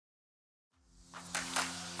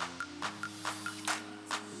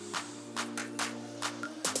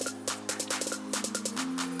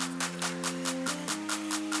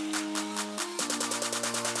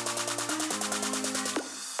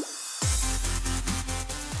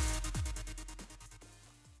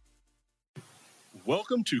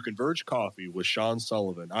Welcome to Converge Coffee with Sean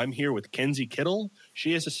Sullivan. I'm here with Kenzie Kittle.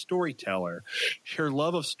 She is a storyteller. Her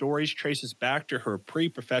love of stories traces back to her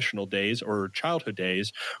pre-professional days or childhood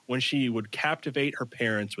days when she would captivate her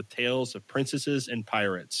parents with tales of princesses and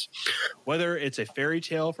pirates. Whether it's a fairy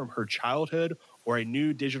tale from her childhood or a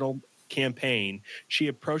new digital campaign, she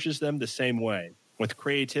approaches them the same way, with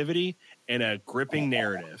creativity and a gripping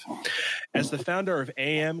narrative. As the founder of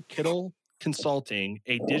AM Kittle Consulting,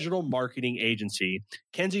 a digital marketing agency,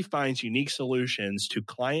 Kenzie finds unique solutions to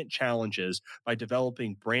client challenges by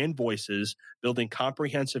developing brand voices, building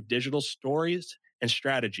comprehensive digital stories and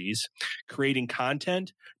strategies, creating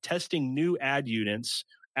content, testing new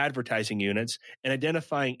advertising units, and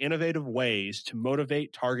identifying innovative ways to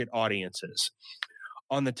motivate target audiences.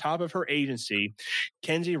 On the top of her agency,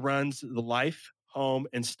 Kenzie runs the life, home,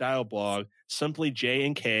 and style blog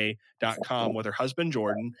simplyjandk.com with her husband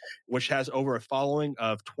Jordan, which has over a following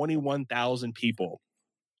of 21,000 people.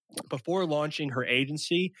 Before launching her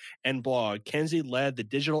agency and blog, Kenzie led the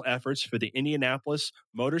digital efforts for the Indianapolis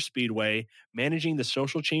Motor Speedway, managing the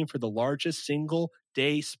social team for the largest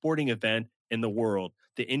single-day sporting event in the world,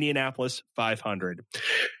 the Indianapolis 500.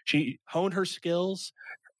 She honed her skills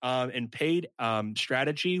and paid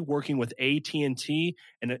strategy, working with AT&T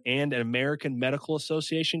and an American Medical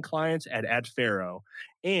Association clients at Adfaro,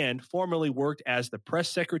 and formerly worked as the press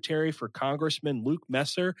secretary for Congressman Luke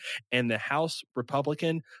Messer and the House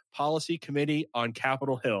Republican Policy Committee on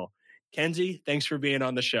Capitol Hill. Kenzie, thanks for being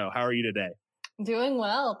on the show. How are you today? Doing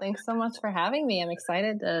well. Thanks so much for having me. I'm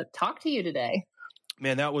excited to talk to you today.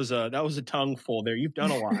 Man, that was a tongue full there. You've done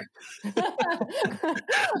a lot.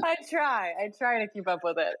 I try to keep up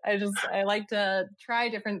with it. I like to try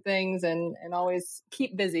different things and always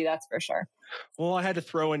keep busy. That's for sure. Well, I had to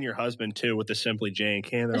throw in your husband too with the Simply J and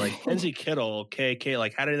K. They're like, Kenzie Kittle, KK.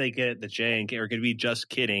 Like, how did they get the J and K? Or could it be just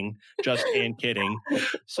kidding, just and kidding?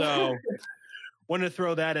 So wanted to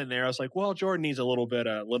throw that in there. I was like, well, Jordan needs a little bit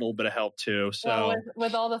of help too. So well,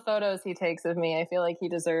 with all the photos he takes of me, I feel like he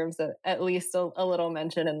deserves at least a little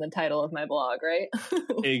mention in the title of my blog, right?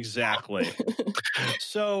 Exactly.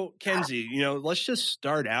 So Kenzie, let's just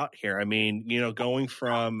start out here. I mean, going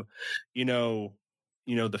from, the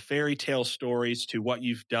fairy tale stories to what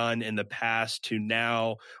you've done in the past to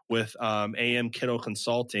now with AM Kittle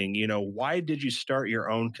Consulting, why did you start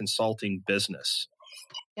your own consulting business?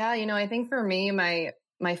 Yeah, I think for me, my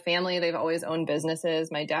family, they've always owned businesses.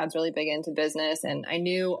 My dad's really big into business, and I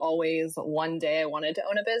knew always one day I wanted to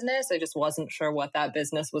own a business. I just wasn't sure what that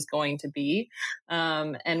business was going to be.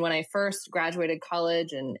 And when I first graduated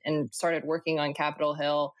college and started working on Capitol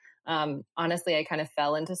Hill, honestly, I kind of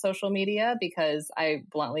fell into social media because I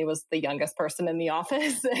bluntly was the youngest person in the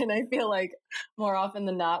office. And I feel like more often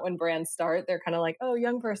than not, when brands start, they're kind of like, oh,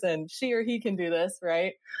 young person, she or he can do this,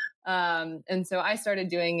 right? And so I started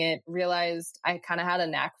doing it, realized I kind of had a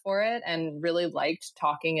knack for it and really liked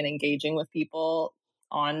talking and engaging with people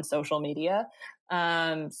on social media.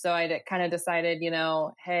 So I kind of decided,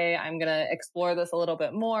 hey, I'm going to explore this a little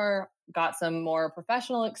bit more, got some more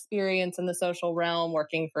professional experience in the social realm,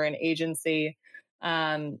 working for an agency.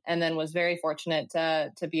 And then was very fortunate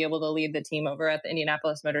to be able to lead the team over at the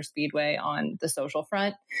Indianapolis Motor Speedway on the social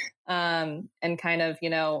front. And kind of,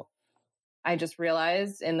 I just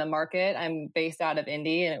realized in the market, I'm based out of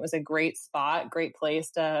Indy, and it was a great spot, great place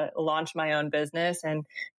to launch my own business and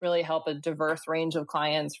really help a diverse range of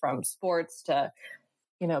clients from sports to,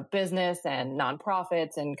 business and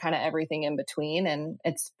nonprofits and kind of everything in between. And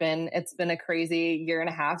it's been a crazy year and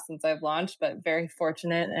a half since I've launched, but very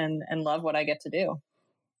fortunate and love what I get to do.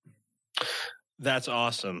 That's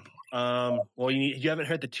awesome. Well, you haven't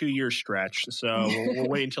hit the 2-year stretch, so we'll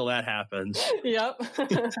wait until that happens. Yep.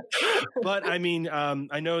 But I mean,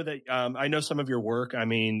 I know that I know some of your work. I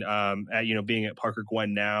mean, being at Parker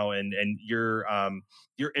Gwen now, and your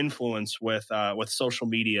influence with social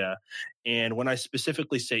media. And when I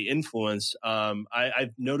specifically say influence,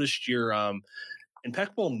 I've noticed your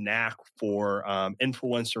impeccable knack for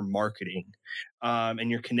influencer marketing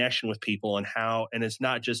and your connection with people and it's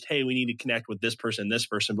not just, hey, we need to connect with this person,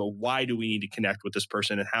 but why do we need to connect with this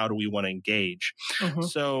person and how do we want to engage? Mm-hmm.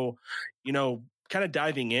 So, kind of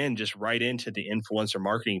diving in just right into the influencer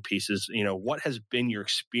marketing pieces, what has been your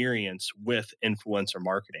experience with influencer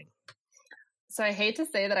marketing? So I hate to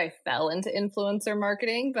say that I fell into influencer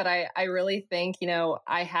marketing, but I really think,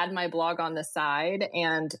 I had my blog on the side,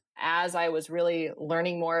 and as I was really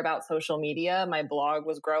learning more about social media, my blog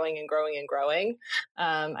was growing and growing and growing.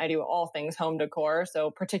 I do all things home decor. So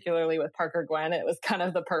particularly with Parker Gwen, it was kind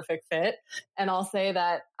of the perfect fit. And I'll say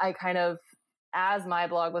that I kind of, as my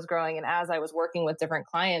blog was growing and as I was working with different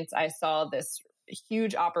clients, I saw this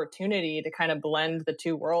huge opportunity to kind of blend the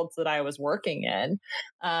two worlds that I was working in,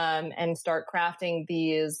 and start crafting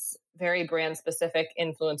these very brand specific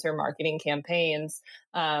influencer marketing campaigns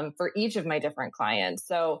for each of my different clients.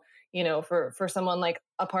 So, for someone like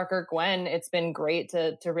a Parker Gwen, it's been great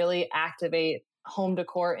to really activate home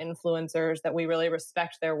decor influencers that we really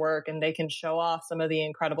respect their work and they can show off some of the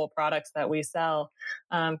incredible products that we sell.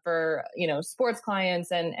 For, sports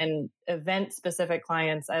clients and event specific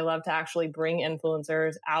clients, I love to actually bring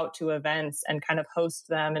influencers out to events and kind of host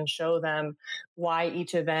them and show them why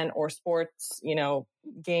each event or sports,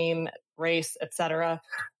 game, race, etc.,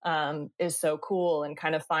 is so cool, and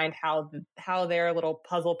kind of find how their little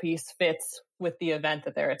puzzle piece fits with the event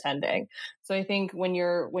that they're attending. So I think when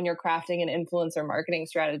you're crafting an influencer marketing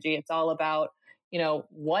strategy, it's all about,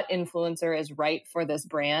 what influencer is right for this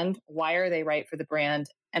brand? Why are they right for the brand?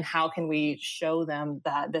 And how can we show them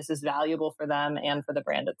that this is valuable for them and for the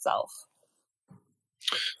brand itself?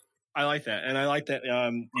 I like that. And I like that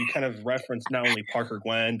you kind of referenced not only Parker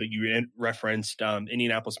Gwen, but you referenced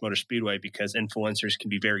Indianapolis Motor Speedway, because influencers can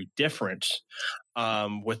be very different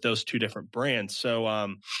with those two different brands. So,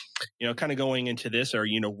 kind of going into this, or,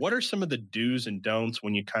 what are some of the do's and don'ts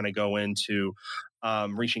when you kind of go into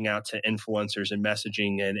reaching out to influencers and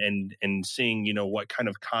messaging and seeing, what kind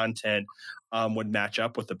of content would match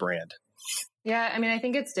up with the brand? Yeah, I mean, I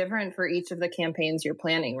think it's different for each of the campaigns you're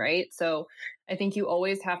planning, right? So I think you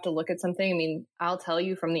always have to look at something. I mean, I'll tell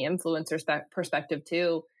you from the influencer perspective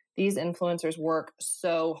too, these influencers work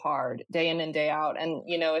so hard day in and day out. And,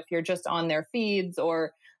 if you're just on their feeds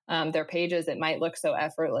or their pages, it might look so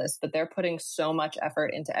effortless, but they're putting so much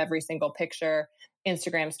effort into every single picture,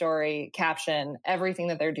 Instagram story, caption, everything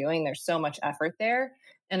that they're doing. There's so much effort there.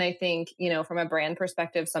 And I think, from a brand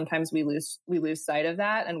perspective, sometimes we lose sight of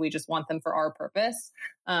that and we just want them for our purpose.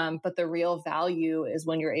 But the real value is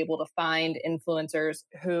when you're able to find influencers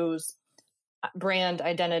whose brand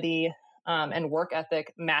identity and work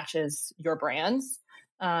ethic matches your brand's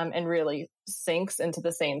and really syncs into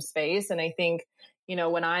the same space. And I think,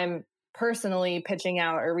 when I'm personally pitching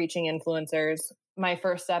out or reaching influencers, my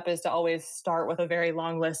first step is to always start with a very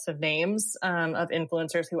long list of names of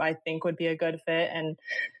influencers who I think would be a good fit. And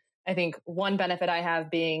I think one benefit I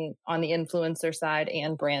have being on the influencer side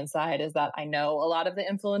and brand side is that I know a lot of the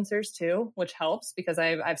influencers too, which helps because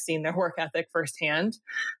I've seen their work ethic firsthand.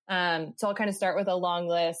 So I'll kind of start with a long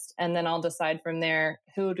list and then I'll decide from there,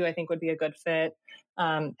 who do I think would be a good fit?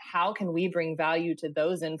 How can we bring value to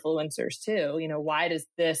those influencers too? Why does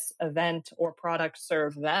this event or product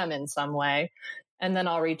serve them in some way? And then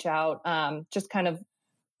I'll reach out, just kind of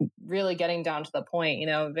really getting down to the point,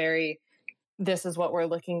 this is what we're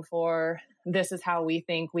looking for. This is how we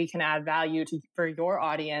think we can add value for your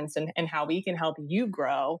audience and how we can help you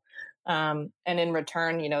grow. And in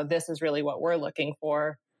return, this is really what we're looking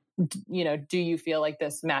for. Do you feel like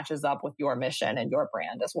this matches up with your mission and your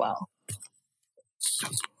brand as well?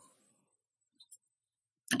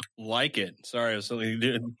 Like it. Sorry, I was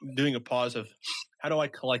doing a pause of how do I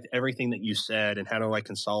collect everything that you said and how do I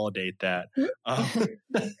consolidate that? I'm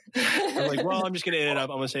like, well, I'm just going to end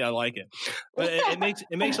up. I'm going to say I like it, but it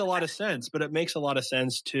makes a lot of sense. But it makes a lot of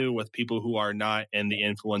sense too with people who are not in the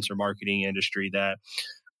influencer marketing industry. That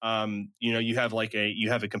you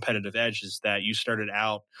have a competitive edge, is that you started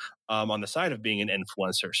out on the side of being an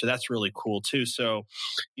influencer. So that's really cool too. So,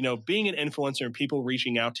 being an influencer and people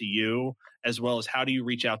reaching out to you, as well as how do you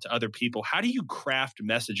reach out to other people? How do you craft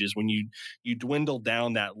messages when you dwindle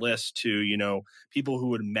down that list to, people who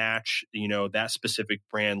would match, that specific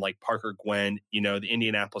brand like Parker Gwen, the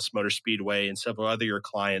Indianapolis Motor Speedway and several other your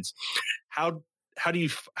clients? How do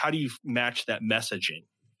you match that messaging?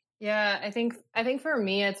 Yeah, I think for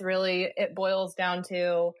me, it boils down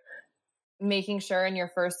to making sure in your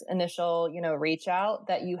first initial, reach out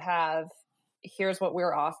that you have, here's what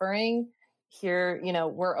we're offering here.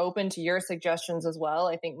 We're open to your suggestions as well.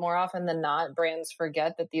 I think more often than not, brands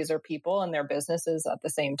forget that these are people and their businesses at the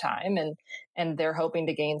same time, and they're hoping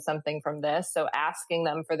to gain something from this. So asking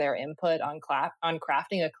them for their input on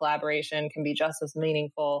crafting a collaboration can be just as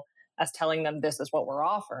meaningful as telling them this is what we're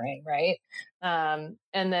offering, right? And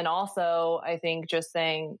then also, I think just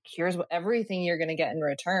saying, here's everything you're going to get in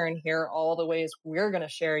return. Here are all the ways we're going to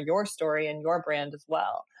share your story and your brand as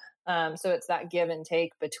well. So it's that give and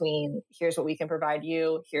take between here's what we can provide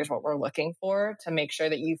you, here's what we're looking for, to make sure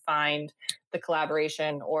that you find the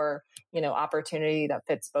collaboration or, opportunity that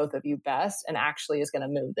fits both of you best and actually is going to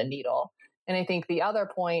move the needle. And I think the other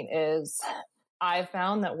point is, I've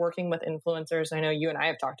found that working with influencers, I know you and I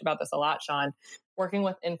have talked about this a lot, Sean, working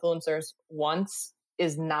with influencers once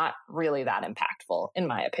is not really that impactful, in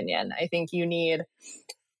my opinion. I think you need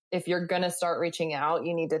if you're going to start reaching out,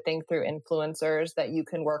 you need to think through influencers that you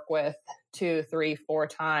can work with 2, 3, 4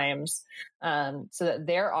 times, so that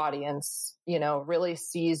their audience, really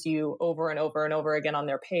sees you over and over and over again on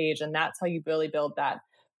their page. And that's how you really build that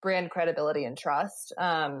brand credibility and trust.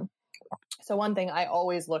 So one thing I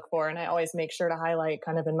always look for, and I always make sure to highlight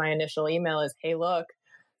kind of in my initial email, is, hey, look,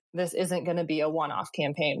 this isn't going to be a one-off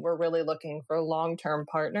campaign. We're really looking for long-term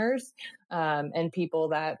partners, and people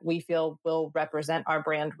that we feel will represent our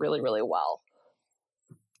brand really, really well.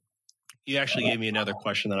 You actually gave me another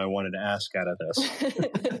question that I wanted to ask out of this.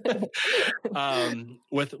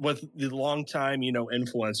 With the long time,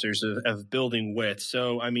 influencers of building with.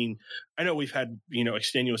 So, I mean, I know we've had,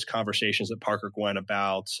 extenuous conversations at Parker Gwen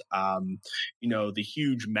about, the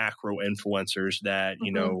huge macro influencers that,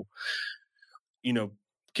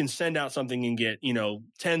 can send out something and get,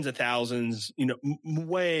 tens of thousands,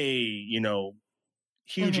 way,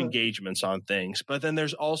 huge engagements on things. But then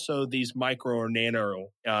there's also these micro or nano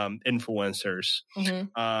influencers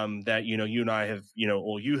that, you and I have,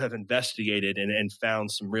 you have investigated and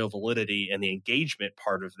found some real validity in the engagement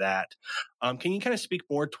part of that. Can you kind of speak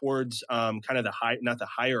more towards kind of not the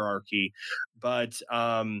hierarchy, but,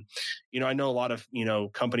 I know a lot of,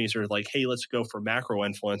 companies are like, hey, let's go for macro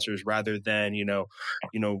influencers rather than,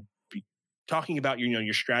 talking about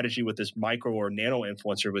your strategy with this micro or nano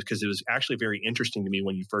influencer, because it was actually very interesting to me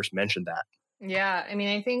when you first mentioned that. Yeah. I mean,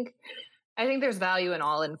 I think there's value in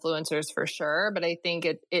all influencers for sure, but I think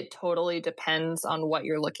it totally depends on what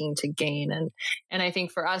you're looking to gain. And I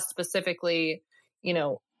think for us specifically,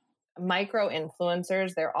 micro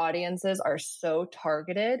influencers, their audiences are so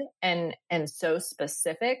targeted and so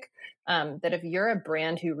specific, that if you're a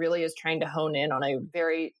brand who really is trying to hone in on a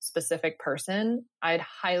very specific person, I'd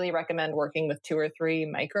highly recommend working with 2 or 3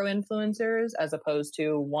 micro influencers as opposed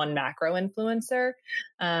to one macro influencer.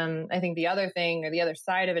 I think the other thing, or the other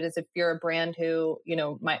side of it, is if you're a brand who,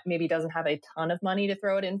 maybe doesn't have a ton of money to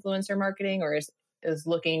throw at influencer marketing, or is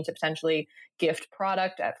looking to potentially gift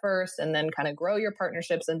product at first and then kind of grow your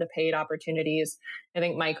partnerships into paid opportunities, I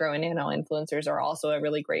think micro and nano influencers are also a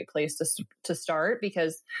really great place to start,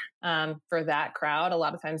 because for that crowd, a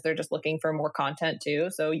lot of times they're just looking for more content too.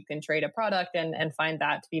 So you can trade a product and find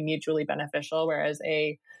that to be mutually beneficial. Whereas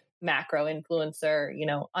a macro influencer,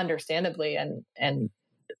 understandably and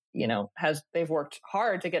they've worked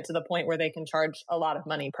hard to get to the point where they can charge a lot of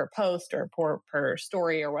money per post or per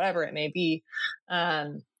story or whatever it may be.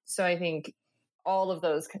 So I think all of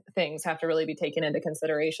those things have to really be taken into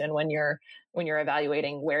consideration when you're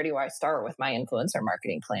evaluating, where do I start with my influencer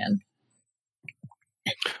marketing plan?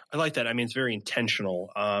 I like that. I mean, it's very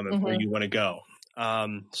intentional of where you want to go.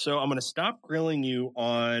 So I'm going to stop grilling you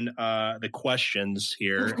on the questions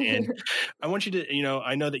here. And I want you to,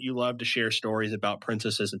 I know that you love to share stories about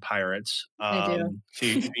princesses and pirates to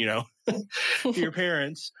your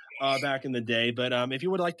parents back in the day. But if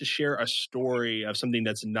you would like to share a story of something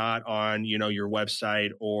that's not on, your website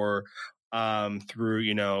or through,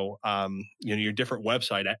 your different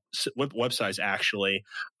websites actually,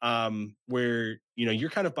 where,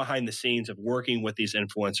 you're kind of behind the scenes of working with these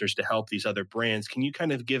influencers to help these other brands. Can you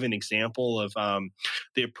kind of give an example of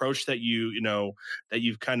the approach that that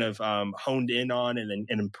you've kind of honed in on and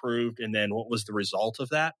improved, and then what was the result of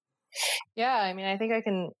that? Yeah, I mean, I think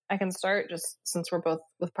I can start, just since we're both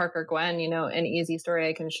with Parker Gwen, an easy story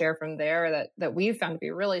I can share from there that we've found to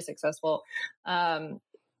be really successful.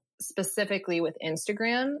 Specifically with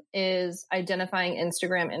Instagram, is identifying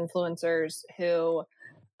Instagram influencers who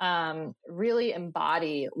really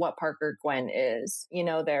embody what Parker Gwen is.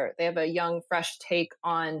 They have a young, fresh take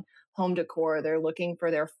on home decor. They're looking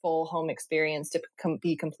for their full home experience to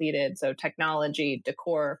be completed. So technology,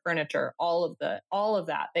 decor, furniture, all of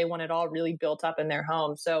that. They want it all really built up in their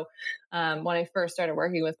home. So when I first started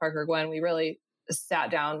working with Parker Gwen, we really sat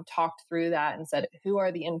down, talked through that, and said, who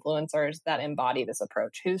are the influencers that embody this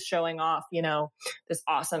approach? Who's showing off, this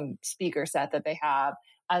awesome speaker set that they have,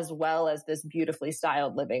 as well as this beautifully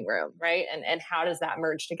styled living room, right? And how does that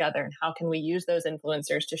merge together? And how can we use those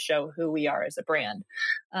influencers to show who we are as a brand?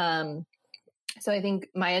 So I think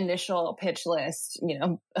my initial pitch list,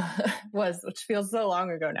 which feels so long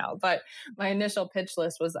ago now, but my initial pitch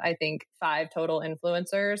list was, I think, 5 total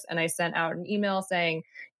influencers. And I sent out an email saying,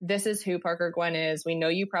 this is who Parker Gwen is. We know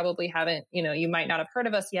you probably haven't, you might not have heard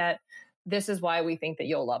of us yet. This is why we think that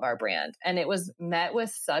you'll love our brand. And it was met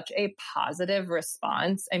with such a positive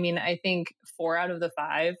response. I mean, I think 4 out of the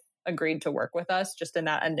 5 agreed to work with us just in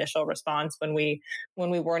that initial response when we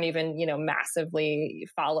weren't even, massively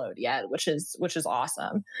followed yet, which is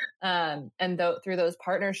awesome. And through those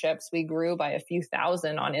partnerships, we grew by a few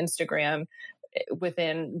thousand on Instagram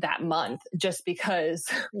within that month, just because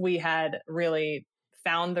we had really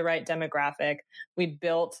found the right demographic. We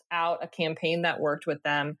built out a campaign that worked with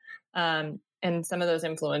them. And some of those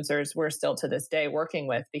influencers we're still to this day working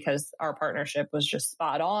with, because our partnership was just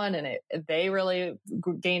spot on, and they really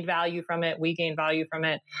gained value from it. We gained value from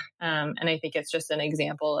it. And I think it's just an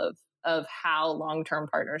example of how long-term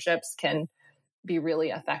partnerships can be really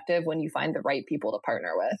effective when you find the right people to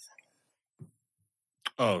partner with.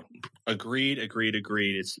 Oh, agreed.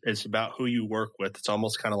 It's about who you work with. It's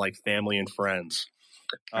almost kind of like family and friends.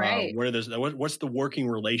 Right. What's the working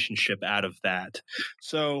relationship out of that?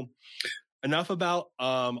 So enough about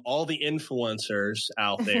all the influencers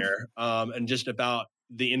out there, and just about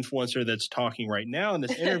the influencer that's talking right now in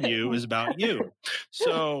this interview is about you.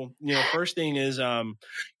 So, first thing is, when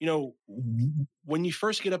you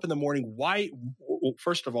first get up in the morning,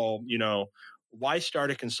 first of all, why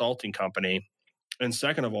start a consulting company? And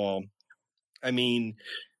second of all, I mean,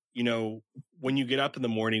 when you get up in the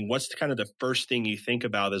morning, what's kind of the first thing you think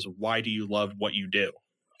about is why do you love what you do?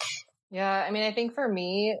 Yeah. I mean, I think for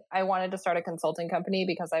me, I wanted to start a consulting company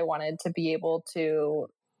because I wanted to be able to,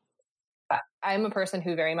 I'm a person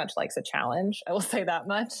who very much likes a challenge. I will say that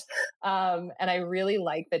much. And I really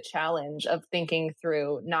like the challenge of thinking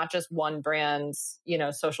through not just one brand's,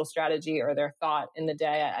 social strategy or their thought in the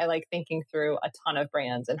day. I like thinking through a ton of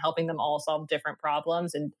brands and helping them all solve different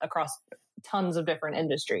problems and across tons of different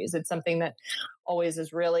industries. It's something that always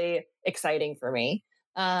is really exciting for me.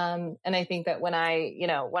 And I think that when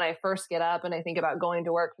I first get up and I think about going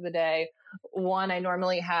to work for the day, one, I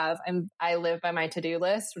normally I live by my to-do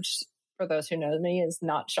list, which for those who know me is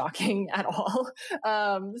not shocking at all.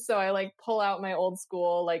 So I pull out my old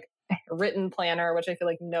school, written planner, which I feel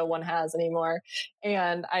like no one has anymore.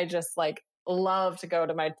 And I just love to go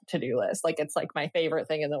to my to-do list. It's my favorite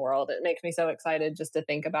thing in the world. It makes me so excited just to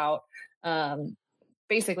think about,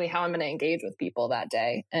 basically how I'm going to engage with people that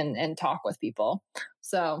day and talk with people.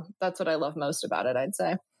 So that's what I love most about it, I'd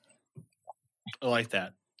say. I like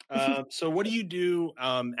that. So what do you do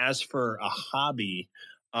as for a hobby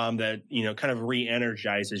that, kind of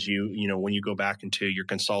re-energizes you, when you go back into your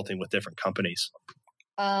consulting with different companies?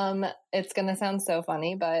 It's going to sound so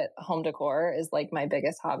funny, but home decor is my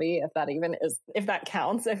biggest hobby. If that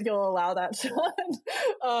counts, if you'll allow that, Sean.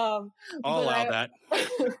 I'll allow that.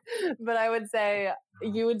 But I would say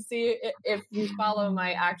you would see, if you follow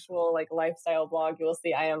my actual lifestyle blog, you will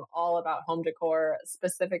see I am all about home decor,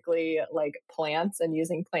 specifically plants and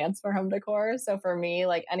using plants for home decor. So for me,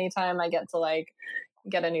 anytime I get to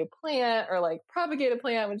get a new plant or propagate a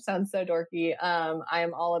plant, which sounds so dorky, I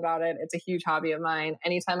am all about it. It's a huge hobby of mine.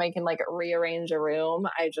 Anytime I can rearrange a room,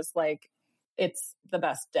 I just it's the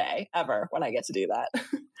best day ever when I get to do that.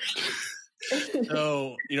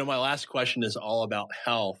 So, my last question is all about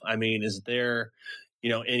health. I mean, is there,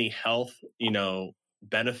 any health,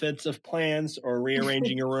 benefits of plants or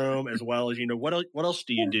rearranging your room, as well as, what else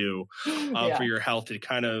do you do for your health to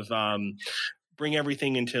kind of bring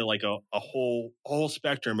everything into a whole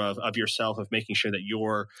spectrum of yourself, of making sure that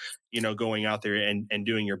you're, going out there and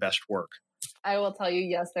doing your best work? I will tell you,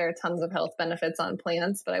 yes, there are tons of health benefits on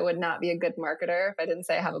plants, but I would not be a good marketer if I didn't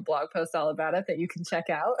say I have a blog post all about it that you can check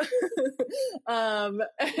out.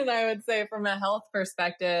 And I would say from a health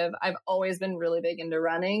perspective, I've always been really big into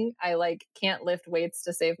running. I can't lift weights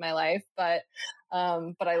to save my life, but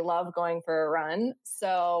I love going for a run.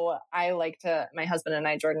 So my husband and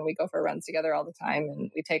I, Jordan, we go for runs together all the time,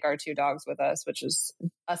 and we take our 2 dogs with us, which is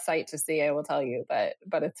a sight to see, I will tell you,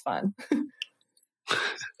 but it's fun.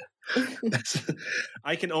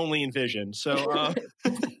 I can only envision. So,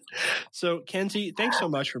 so Kenzie, thanks so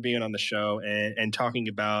much for being on the show and talking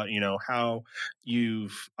about, how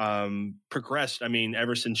you've progressed. I mean,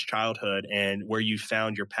 ever since childhood, and where you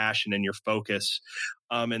found your passion and your focus.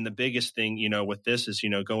 And the biggest thing, with this is,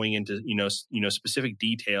 going into, specific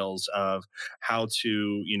details of how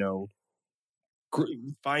to,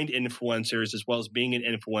 find influencers, as well as being an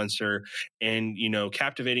influencer, and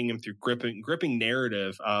captivating them through gripping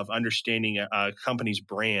narrative of understanding a company's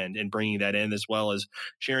brand and bringing that in, as well as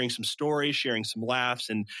sharing some stories, sharing some laughs,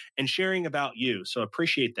 and sharing about you. So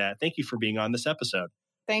appreciate that. Thank you for being on this episode.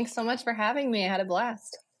 Thanks so much for having me. I had a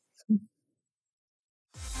blast.